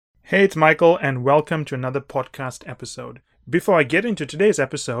Hey, it's Michael, and welcome to another podcast episode. Before I get into today's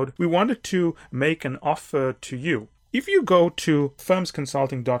episode, we wanted to make an offer to you. If you go to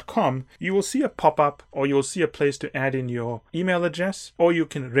firmsconsulting.com, you will see a pop-up or you'll see a place to add in your email address, or you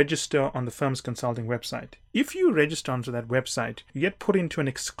can register on the Firms Consulting website. If you register onto that website, you get put into an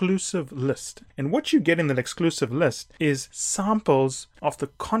exclusive list. And what you get in that exclusive list is samples of the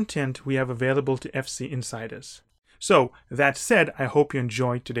content we have available to FC Insiders. So, that said, I hope you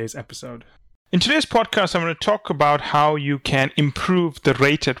enjoyed today's episode. In today's podcast, I'm going to talk about how you can improve the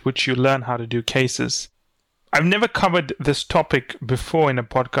rate at which you learn how to do cases. I've never covered this topic before in a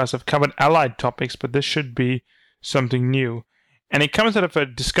podcast. I've covered allied topics, but this should be something new. And it comes out of a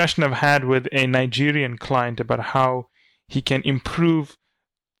discussion I've had with a Nigerian client about how he can improve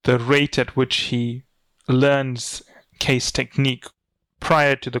the rate at which he learns case technique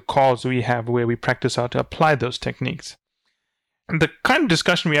prior to the calls we have where we practice how to apply those techniques. And the kind of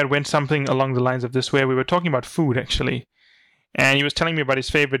discussion we had went something along the lines of this, where we were talking about food, actually. And he was telling me about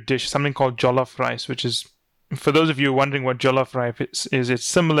his favorite dish, something called jollof rice, which is, for those of you wondering what jollof rice is, it's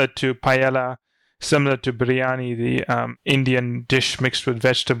similar to paella, similar to biryani, the Indian dish mixed with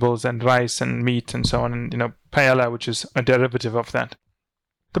vegetables and rice and meat and so on, and paella, which is a derivative of that.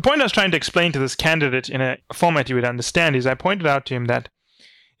 The point I was trying to explain to this candidate in a format he would understand is I pointed out to him that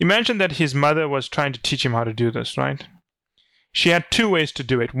imagine that his mother was trying to teach him how to do this, right? She had two ways to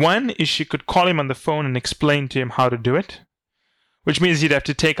do it. One is she could call him on the phone and explain to him how to do it, which means he'd have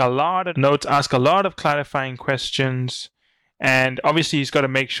to take a lot of notes, ask a lot of clarifying questions, and obviously he's got to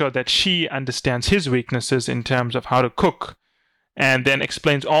make sure that she understands his weaknesses in terms of how to cook, and then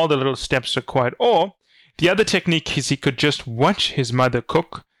explains all the little steps required. Or the other technique is he could just watch his mother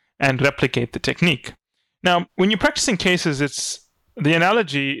cook and replicate the technique. Now, when you're practicing cases, the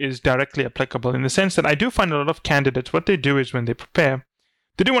analogy is directly applicable in the sense that I do find a lot of candidates, what they do is when they prepare,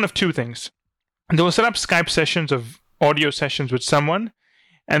 they do one of two things. They will set up Skype sessions of audio sessions with someone,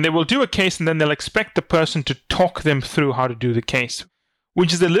 and they will do a case and then they'll expect the person to talk them through how to do the case,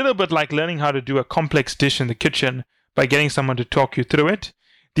 which is a little bit like learning how to do a complex dish in the kitchen by getting someone to talk you through it.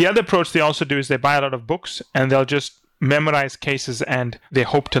 The other approach they also do is they buy a lot of books and they'll just memorize cases and they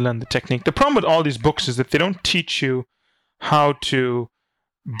hope to learn the technique. The problem with all these books is that they don't teach you how to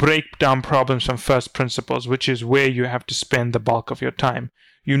break down problems from first principles, which is where you have to spend the bulk of your time.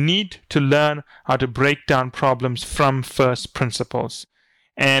 You need to learn how to break down problems from first principles.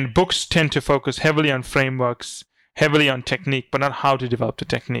 And books tend to focus heavily on frameworks, heavily on technique, but not how to develop the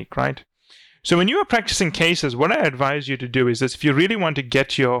technique, right? So when you are practicing cases, what I advise you to do is this: if you really want to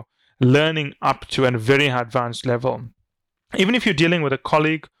get your learning up to a very advanced level, even if you're dealing with a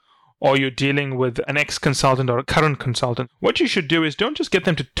colleague or you're dealing with an ex-consultant or a current consultant, what you should do is don't just get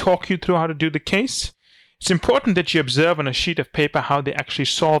them to talk you through how to do the case. It's important that you observe on a sheet of paper how they actually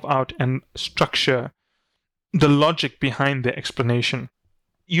solve out and structure the logic behind their explanation.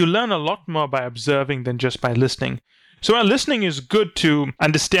 You learn a lot more by observing than just by listening. So while listening is good to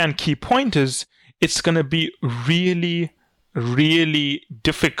understand key pointers, it's going to be really, really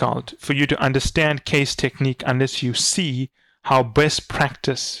difficult for you to understand case technique unless you see how best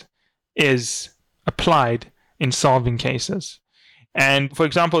practice is applied in solving cases. And for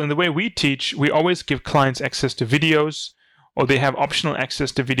example, in the way we teach, we always give clients access to videos, or they have optional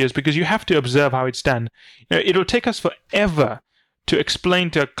access to videos, because you have to observe how it's done. It'll take us forever to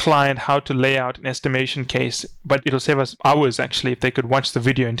explain to a client how to lay out an estimation case, but it'll save us hours actually if they could watch the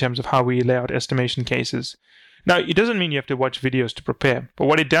video in terms of how we lay out estimation cases. Now, it doesn't mean you have to watch videos to prepare, but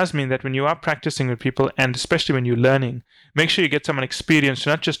what it does mean that when you are practicing with people, and especially when you're learning, make sure you get someone experienced to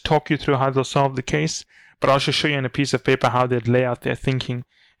not just talk you through how they'll solve the case, but also show you on a piece of paper how they'd lay out their thinking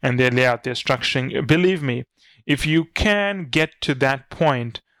and they lay out their structuring. Believe me, if you can get to that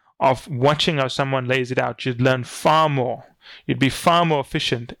point of watching how someone lays it out, you'd learn far more. You'd be far more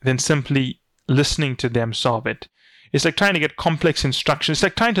efficient than simply listening to them solve it. It's like trying to get complex instructions. It's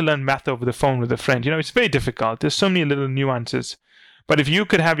like trying to learn math over the phone with a friend. It's very difficult. There's so many little nuances. But if you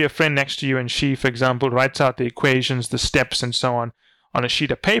could have your friend next to you and she, for example, writes out the equations, the steps, and so on a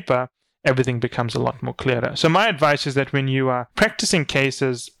sheet of paper, everything becomes a lot more clearer. So my advice is that when you are practicing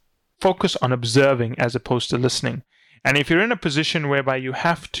cases, focus on observing as opposed to listening. And if you're in a position whereby you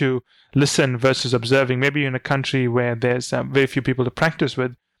have to listen versus observing, maybe you're in a country where there's very few people to practice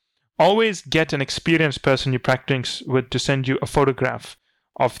with, always get an experienced person you practice with to send you a photograph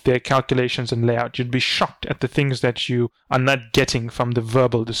of their calculations and layout. You'd be shocked at the things that you are not getting from the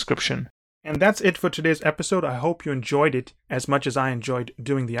verbal description. And that's it for today's episode. I hope you enjoyed it as much as I enjoyed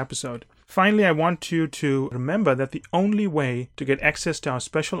doing the episode. Finally, I want you to remember that the only way to get access to our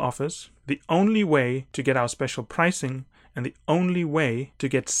special offers, the only way to get our special pricing, and the only way to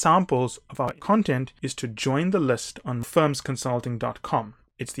get samples of our content is to join the list on firmsconsulting.com.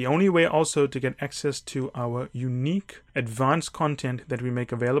 It's the only way also to get access to our unique advanced content that we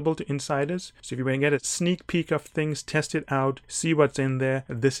make available to insiders. So if you want to get a sneak peek of things, test it out, see what's in there,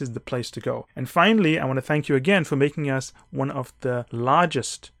 this is the place to go. And finally, I want to thank you again for making us one of the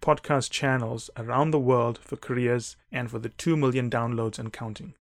largest podcast channels around the world for careers and for the 2 million downloads and counting.